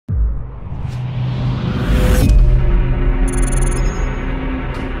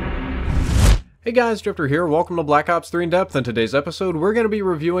Hey guys, Drifter here, welcome to Black Ops 3 In Depth. In today's episode, we're going to be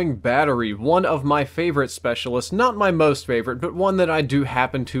reviewing Battery, one of my favorite specialists, not my most favorite, but one that I do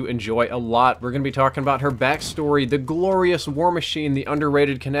happen to enjoy a lot. We're going to be talking about her backstory, the glorious war machine, the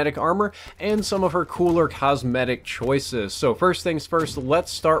underrated kinetic armor, and some of her cooler cosmetic choices. So first things first,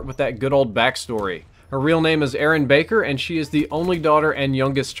 let's start with that good old backstory. Her real name is Erin Baker, and she is the only daughter and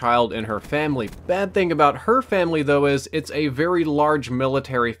youngest child in her family. Bad thing about her family, though, is it's a very large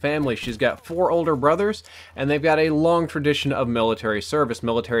military family. She's got 4 older brothers, and they've got a long tradition of military service.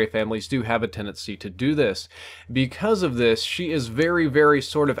 Military families do have a tendency to do this. Because of this, she is very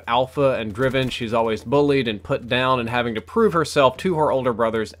sort of alpha and driven. She's always bullied and put down and having to prove herself to her older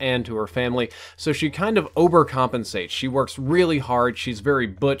brothers and to her family, so she kind of overcompensates. She works really hard. She's very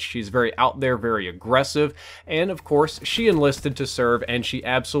butch. She's very out there, very aggressive. And of course, she enlisted to serve, and she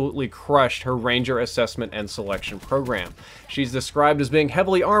absolutely crushed her Ranger assessment and selection program. She's described as being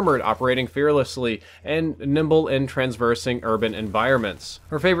heavily armored, operating fearlessly, and nimble in traversing urban environments.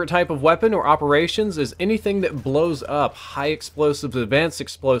 Her favorite type of weapon or operations is anything that blows up. High explosives, advanced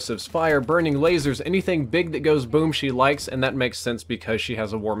explosives, fire, burning lasers, anything big that goes boom she likes, and that makes sense because she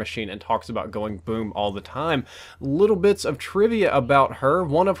has a war machine and talks about going boom all the time. Little bits of trivia about her: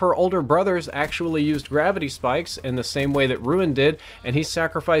 one of her older brothers actually used gravity spikes in the same way that Ruin did, and he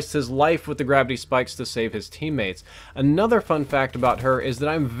sacrificed his life with the gravity spikes to save his teammates. Another fun fact about her is that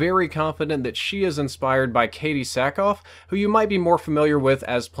I'm very confident that she is inspired by Katie Sackhoff, who you might be more familiar with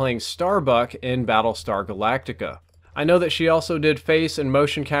as playing Starbuck in Battlestar Galactica. I know that she also did face and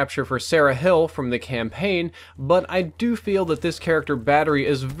motion capture for Sarah Hill from the campaign, but I do feel that this character Battery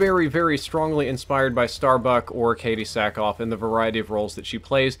is very strongly inspired by Starbuck or Katie Sackhoff in the variety of roles that she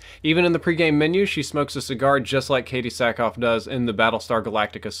plays. Even in the pregame menu, she smokes a cigar just like Katie Sackhoff does in the Battlestar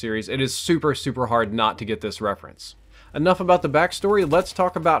Galactica series. It is super hard not to get this reference. Enough about the backstory, let's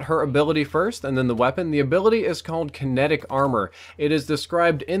talk about her ability first, and then the weapon. The ability is called Kinetic Armor. It is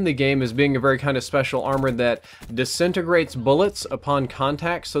described in the game as being a very kind of special armor that disintegrates bullets upon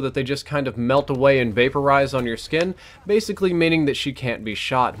contact so that they just kind of melt away and vaporize on your skin, basically meaning that she can't be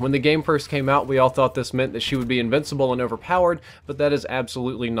shot. When the game first came out, we all thought this meant that she would be invincible and overpowered, but that is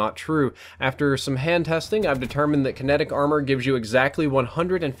absolutely not true. After some hand testing, I've determined that Kinetic Armor gives you exactly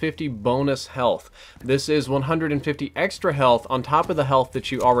 150 bonus health. This is 150 extra health on top of the health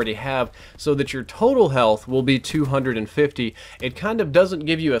that you already have, so that your total health will be 250. It kind of doesn't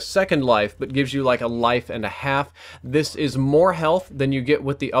give you a second life, but gives you like a life and a half. This is more health than you get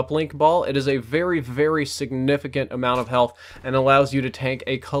with the uplink ball. It is a very significant amount of health and allows you to tank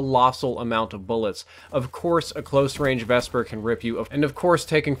a colossal amount of bullets. Of course, a close range Vesper can rip you, and of course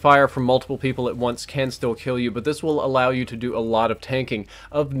taking fire from multiple people at once can still kill you, but this will allow you to do a lot of tanking.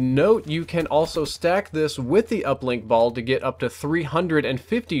 Of note, you can also stack this with the uplink ball to get up to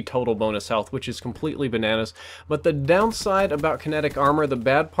 350 total bonus health, which is completely bananas. But the downside about Kinetic Armor, the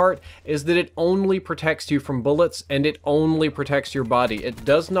bad part, is that it only protects you from bullets, and it only protects your body. It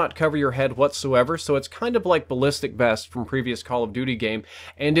does not cover your head whatsoever, so it's kind of like Ballistic Vest from previous Call of Duty game,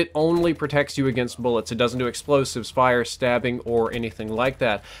 and it only protects you against bullets. It doesn't do explosives, fire, stabbing, or anything like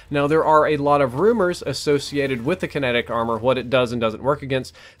that. Now, there are a lot of rumors associated with the Kinetic Armor, what it does and doesn't work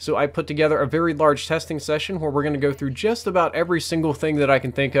against, so I put together a very large testing session where we're going to go through just about every single thing that I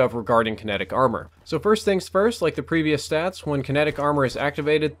can think of regarding Kinetic Armor. So first things first, like the previous stats, when Kinetic Armor is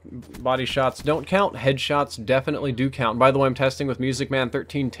activated, body shots don't count, headshots definitely do count. By the way, I'm testing with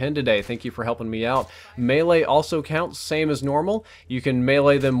MusicMan1310 today. Thank you for helping me out. Melee also counts, same as normal. You can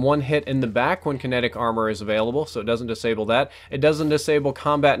melee them one hit in the back when Kinetic Armor is available, so it doesn't disable that. It doesn't disable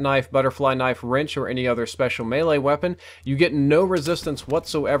combat knife, butterfly knife, wrench, or any other special melee weapon. You get no resistance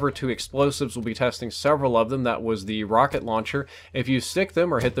whatsoever to explosives. We'll be testing several of them. That was the rocket launcher. If you stick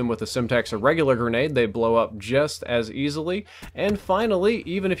them or hit them with a Simtex or regular grenade, they blow up just as easily. And finally,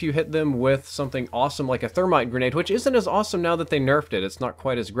 even if you hit them with something awesome like a thermite grenade, which isn't as awesome now that they nerfed it, it's not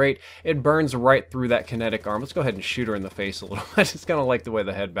quite as great, it burns right through that kinetic arm. Let's go ahead and shoot her in the face a little. I just kind of like the way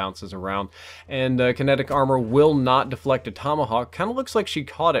the head bounces around. And Kinetic Armor will not deflect a tomahawk. Kind of looks like she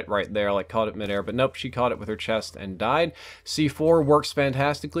caught it right there, like caught it midair, but nope, she caught it with her chest and died. C4 works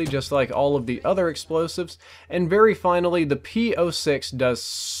fantastically, just like all of the other explosives. And very finally, the P06 does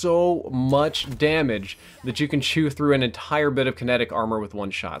so much damage that you can chew through an entire bit of Kinetic Armor with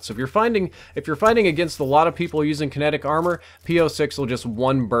one shot. So if you're fighting against a lot of people using Kinetic Armor, P06 will just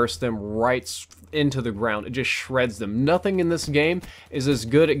one burst them right into the ground. It just shreds them. Nothing in this game is as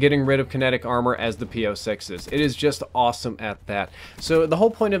good at getting rid of kinetic armor as the P06 is. It is just awesome at that. So the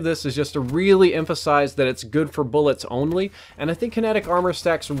whole point of this is just to really emphasize that it's good for bullets only, and I think kinetic armor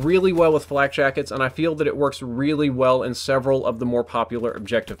stacks really well with flak jackets, and I feel that it works really well in several of the more popular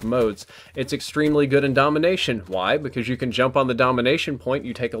objective modes. It's extremely good in domination. Why? Because you can jump on the domination point,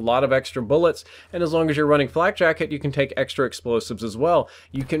 you take a lot of extra bullets, and as long as you're running flak jacket, you can take extra explosives as well.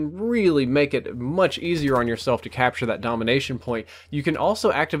 You can really make it much easier on yourself to capture that domination point. You can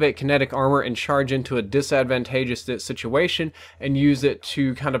also activate kinetic armor and charge into a disadvantageous situation and use it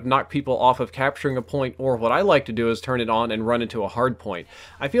to kind of knock people off of capturing a point, or what I like to do is turn it on and run into a hard point.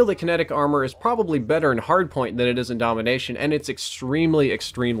 I feel that kinetic armor is probably better in hard point than it is in domination, and it's extremely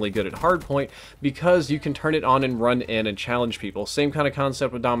good at hard point because you can turn it on and run in and challenge people. Same kind of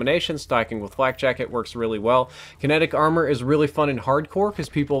concept with domination, stacking with flak jacket works really well. Kinetic armor is really fun in hardcore because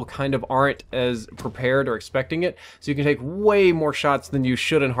people kind of aren't as prepared or expecting it, so you can take way more shots than you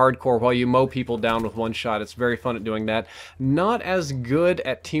should in hardcore while you mow people down with one shot. It's very fun at doing that. Not as good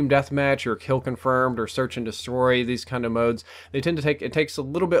at team deathmatch or kill confirmed or search and destroy, these kind of modes. They tend to take, it takes a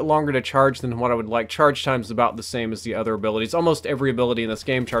little bit longer to charge than what I would like. Charge time is about the same as the other abilities. Almost every ability in this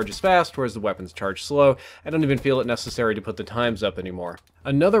game charges fast, whereas the weapons charge slow. I don't even feel it necessary to put the times up anymore.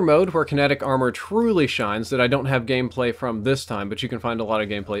 Another mode where kinetic armor truly shines that I don't have gameplay from this time, but you can find a lot of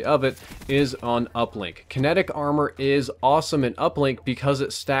gameplay of it, is on uplink. Kinetic armor is awesome in uplink because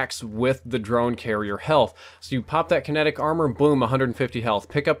it stacks with the drone carrier health. So you pop that kinetic armor, boom, 150 health.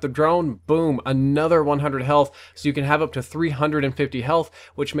 Pick up the drone, boom, another 100 health. So you can have up to 350 health,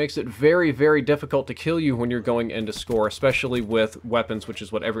 which makes it very difficult to kill you when you're going into score, especially with weapons, which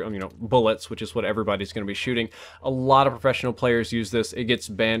is what bullets, which is what everybody's going to be shooting. A lot of professional players use this. It gets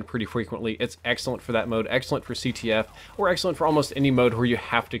banned pretty frequently. It's excellent for that mode, excellent for CTF, or excellent for almost any mode where you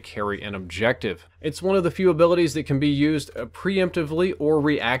have to carry an objective. It's one of the few abilities that can be used preemptively or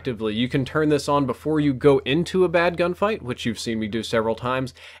reactively. You can turn this on before you go into a bad gunfight, which you've seen me do several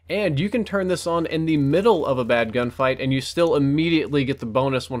times, and you can turn this on in the middle of a bad gunfight and you still immediately get the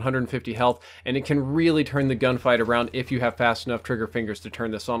bonus 150 health, and it can really turn the gunfight around if you have fast enough trigger fingers to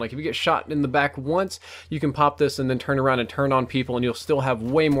turn this on. Like if you get shot in the back once, you can pop this and then turn around and turn on people and you'll still have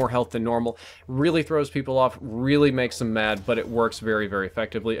way more health than normal. Really throws people off, really makes them mad, but it works very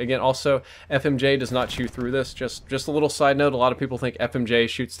effectively. Again, also, FMJ does not chew through this. Just a little side note, a lot of people think FMJ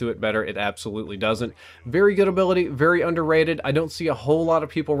shoots through it better. It absolutely doesn't. Very good ability, very underrated. I don't see a whole lot of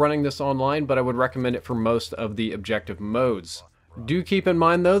people running this online, but I would recommend it for most of the objective modes. Do keep in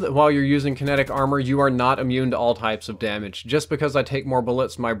mind, though, that while you're using kinetic armor, you are not immune to all types of damage. Just because I take more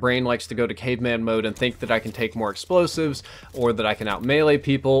bullets, my brain likes to go to caveman mode and think that I can take more explosives, or that I can out-melee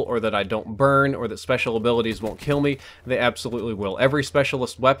people, or that I don't burn, or that special abilities won't kill me. They absolutely will. Every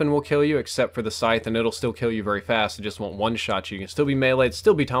specialist weapon will kill you, except for the scythe, and it'll still kill you very fast. It just won't one-shot you. You can still be meleeed,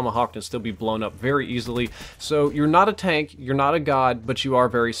 still be tomahawked, and still be blown up very easily. So you're not a tank, you're not a god, but you are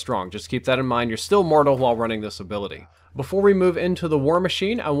very strong. Just keep that in mind. You're still mortal while running this ability. Before we move into the War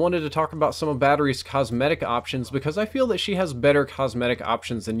Machine, I wanted to talk about some of Battery's cosmetic options because I feel that she has better cosmetic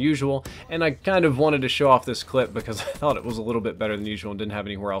options than usual, and I kind of wanted to show off this clip because I thought it was a little bit better than usual and didn't have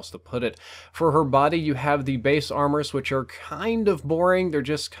anywhere else to put it. For her body, you have the base armors, which are kind of boring. They're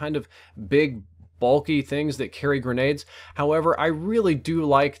just kind of big, bulky things that carry grenades. However, I really do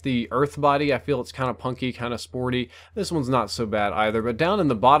like the Earth body. I feel it's kind of punky, kind of sporty. This one's not so bad either, but down in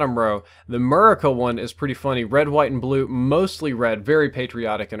the bottom row, the Murica one is pretty funny. Red, white, and blue, mostly red, very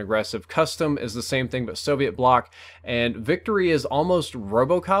patriotic and aggressive. Custom is the same thing, but Soviet bloc, and Victory is almost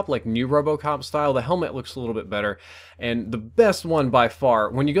RoboCop, like new RoboCop style. The helmet looks a little bit better, and the best one by far,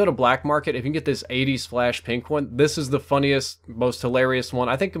 when you go to Black Market, if you can get this 80s flash pink one, this is the funniest, most hilarious one.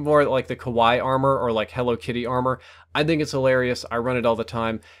 I think more like the Kawaii armor or like Hello Kitty armor. I think it's hilarious. I run it all the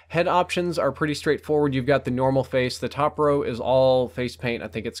time. Head options are pretty straightforward. You've got the normal face. The top row is all face paint. I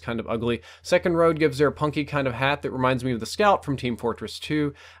think it's kind of ugly. Second row gives her a punky kind of hat that reminds me of the Scout from Team Fortress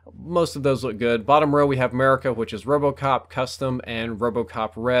 2. Most of those look good. Bottom row we have America, which is RoboCop Custom and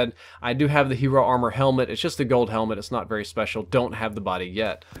RoboCop Red. I do have the Hero Armor helmet. It's just a gold helmet. It's not very special. Don't have the body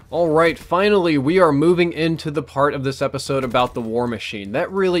yet. Alright, finally we are moving into the part of this episode about the War Machine.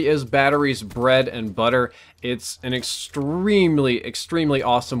 That really is Battery's bread and butter. It's an extremely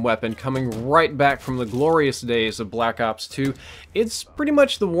awesome weapon coming right back from the glorious days of Black Ops 2. It's pretty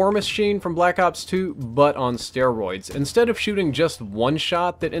much the War Machine from Black Ops 2, but on steroids. Instead of shooting just one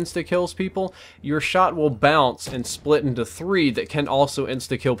shot that insta-kills people, your shot will bounce and split into 3 that can also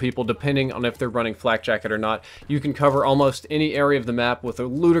insta-kill people depending on if they're running flak jacket or not. You can cover almost any area of the map with a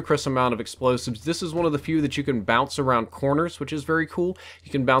ludicrous amount of explosives. This is one of the few that you can bounce around corners, which is very cool.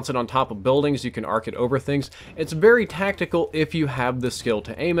 You can bounce it on top of buildings. You you can arc it over things. It's very tactical if you have the skill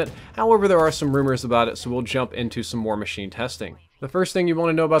to aim it. However, there are some rumors about it, so we'll jump into some War Machine testing. The first thing you want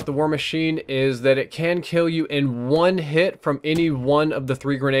to know about the War Machine is that it can kill you in one hit from any one of the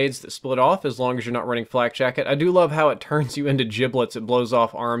 3 grenades that split off, as long as you're not running Flak Jacket. I do love how it turns you into giblets. It blows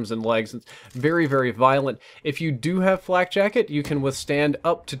off arms and legs. It's very, very violent. If you do have Flak Jacket, you can withstand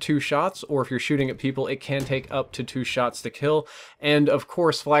up to 2 shots, or if you're shooting at people, it can take up to 2 shots to kill. And of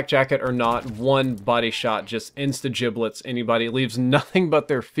course, Flak Jacket or not, one body shot just insta-giblets anybody. It leaves nothing but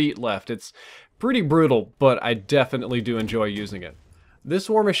their feet left. It's pretty brutal, but I definitely do enjoy using it.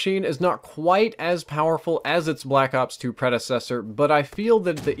 This War Machine is not quite as powerful as its Black Ops 2 predecessor, but I feel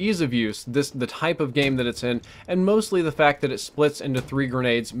that the ease of use, the type of game that it's in, and mostly the fact that it splits into 3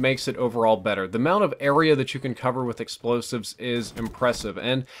 grenades makes it overall better. The amount of area that you can cover with explosives is impressive,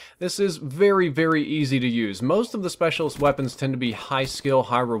 and this is very, very easy to use. Most of the specialist weapons tend to be high skill,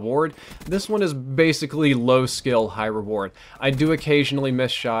 high reward. This one is basically low skill, high reward. I do occasionally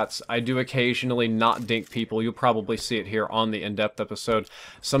miss shots. I do occasionally not dink people. You'll probably see it here on the in-depth episode.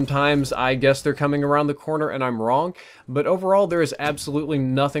 Sometimes I guess they're coming around the corner and I'm wrong, but overall there is absolutely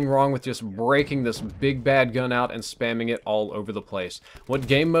nothing wrong with just breaking this big bad gun out and spamming it all over the place. What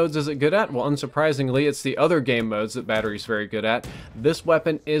game modes is it good at? Well, unsurprisingly, it's the other game modes that Battery's very good at. This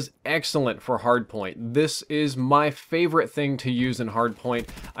weapon is excellent for hardpoint. This is my favorite thing to use in hardpoint.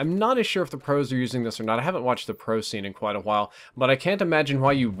 I'm not as sure if the pros are using this or not. I haven't watched the pro scene in quite a while, but I can't imagine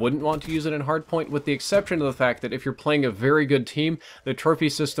why you wouldn't want to use it in hardpoint, with the exception of the fact that if you're playing a very good team, the trophy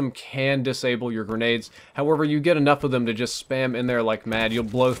system can disable your grenades. However, you get enough of them to just spam in there like mad. You'll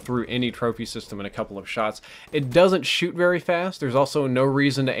blow through any trophy system in a couple of shots. It doesn't shoot very fast. There's also no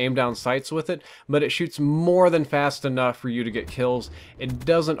reason to aim down sights with it, but it shoots more than fast enough for you to get kills. It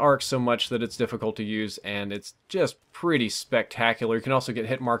doesn't arc so much that it's difficult to use, and it's just pretty spectacular. You can also get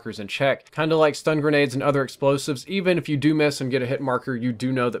hit markers in check. Kind of like stun grenades and other explosives, even if you do miss and get a hit marker, you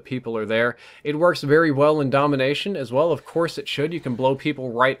do know that people are there. It works very well in domination as well. Of course it should. You can blow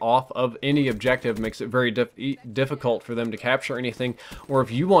people right off of any objective, makes it very difficult for them to capture anything. Or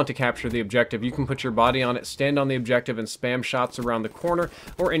if you want to capture the objective, you can put your body on it, stand on the objective, and spam shots around the corner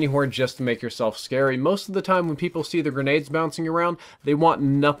or anywhere just to make yourself scary. Most of the time when people see the grenades bouncing around, they want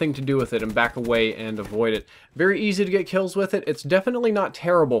nothing to do with it and back away and avoid it. Very easy to get kills with it. It's definitely not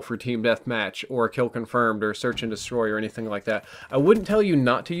terrible for team deathmatch or kill confirmed or search and destroy or anything like that. I wouldn't tell you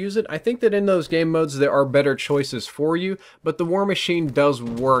not to use it. I think that in those game modes there are better choices for you, but the War Machine does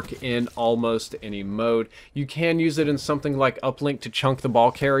work in almost any mode. You can use it in something like uplink to chunk the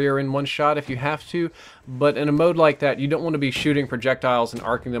ball carrier in one shot if you have to, but in a mode like that you don't want to be shooting projectiles and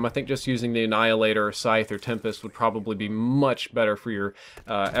arcing them. I think just using the Annihilator or Scythe or Tempest would probably be much better for your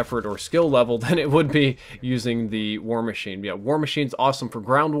effort or skill level than it would be using the War Machine. Yeah, War Machine's awesome for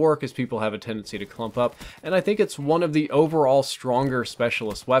ground war because people have a tendency to clump up, and I think it's one of the overall stronger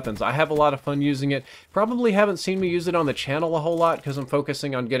specialist weapons. I have a lot of fun using it. Probably haven't seen me use it on the channel a whole lot because I'm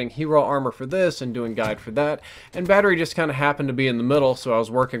focusing on getting hero armor for this and doing guide for that, and Battery just kind of happened to be in the middle, so I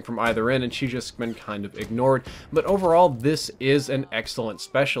was working from either end and she's just been kind of ignored. But overall, this is an excellent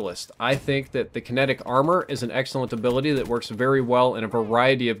specialist. I think that the Kinetic armor is an excellent ability that works very well in a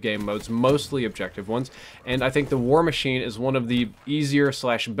variety of game modes, mostly objective ones, and I think the War Machine is one of the easier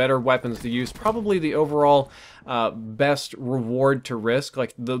 / better weapons to use, probably the overall best reward to risk.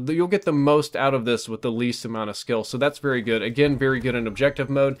 Like you'll get the most out of this with the least amount of skill, so that's very good. Again, very good in objective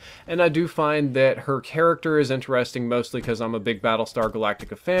mode, and I do find that her character is interesting mostly because I'm a big Battlestar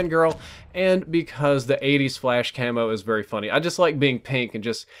Galactica fangirl, and because the 80s Flash camo is very funny. I just like being pink and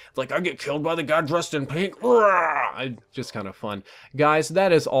just like I get killed by the guy dressed in pink. Just kind of fun. Guys,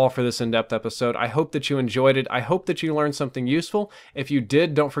 that is all for this in-depth episode. I hope that you enjoyed it. I hope that you learned something useful. If you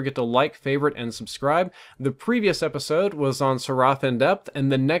did, don't forget to like, favorite, and subscribe. The previous episode was on Seraph in depth,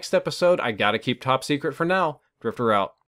 and the next episode I gotta keep top secret for now. Drifter out.